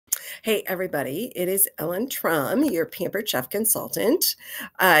Hey, everybody, it is Ellen Trum, your Pampered Chef consultant,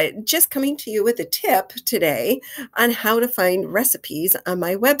 just coming to you with a tip today on how to find recipes on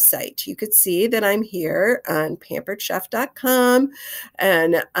my website. You could see that I'm here on pamperedchef.com,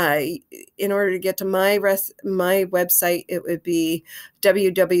 and in order to get to my website, it would be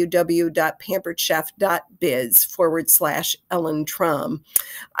www.pamperedchef.biz/Ellen Trum.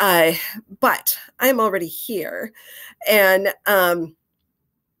 But I'm already here, and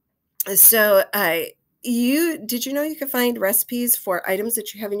so, did you know you can find recipes for items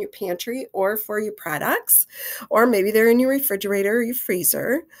that you have in your pantry or for your products, or maybe they're in your refrigerator or your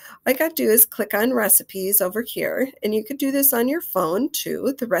freezer? All you got to do is click on recipes over here, and you could do this on your phone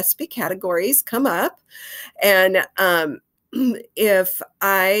too. The recipe categories come up, and if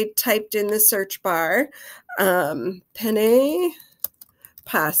I typed in the search bar, penne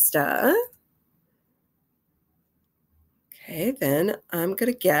pasta. Okay, then I'm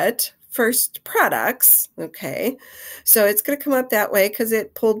going to get first products. Okay, so it's going to come up that way because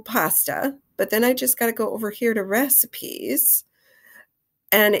it pulled pasta. But then I just got to go over here to recipes,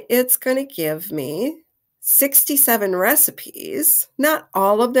 and it's going to give me 67 recipes. Not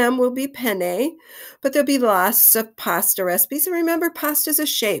all of them will be penne, but there'll be lots of pasta recipes. And remember, pasta is a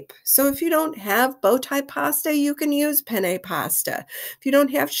shape. So if you don't have bow tie pasta, you can use penne pasta. If you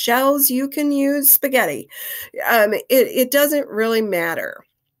don't have shells, you can use spaghetti. It doesn't really matter.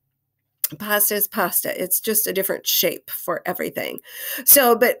 Pasta is pasta. It's just a different shape for everything.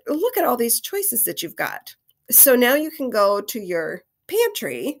 So, but look at all these choices that you've got. So now you can go to your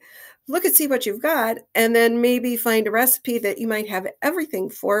pantry, look and see what you've got, and then maybe find a recipe that you might have everything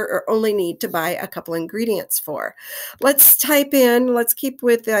for or only need to buy a couple ingredients for. Let's keep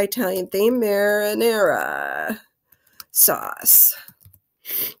with the Italian theme, marinara sauce.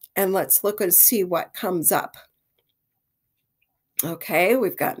 And let's look and see what comes up. Okay,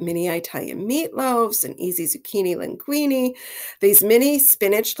 we've got mini Italian meatloaves and easy zucchini linguine. These mini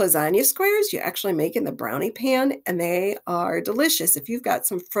spinach lasagna squares you actually make in the brownie pan, and they are delicious. If you've got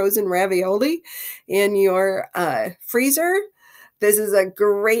some frozen ravioli in your freezer, this is a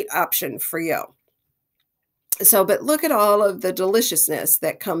great option for you. So, but look at all of the deliciousness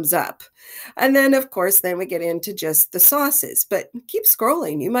that comes up. And then, of course, then we get into just the sauces. But keep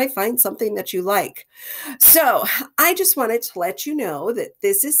scrolling. You might find something that you like. So I just wanted to let you know that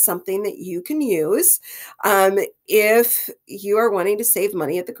this is something that you can use if you are wanting to save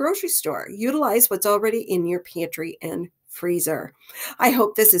money at the grocery store. Utilize what's already in your pantry and freezer. I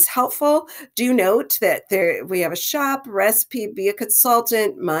hope this is helpful. Do note that we have a shop, recipe, be a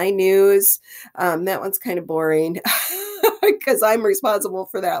consultant, my news. That one's kind of boring because I'm responsible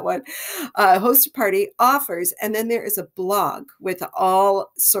for that one. Host a party, offers, and then there is a blog with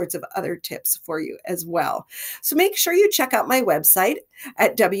all sorts of other tips for you as well. So make sure you check out my website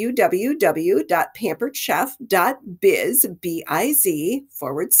at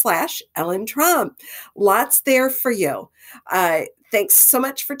www.pamperedchef.biz/Ellen Trum. Lots there for you. Thanks so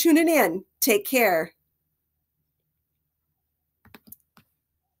much for tuning in. Take care.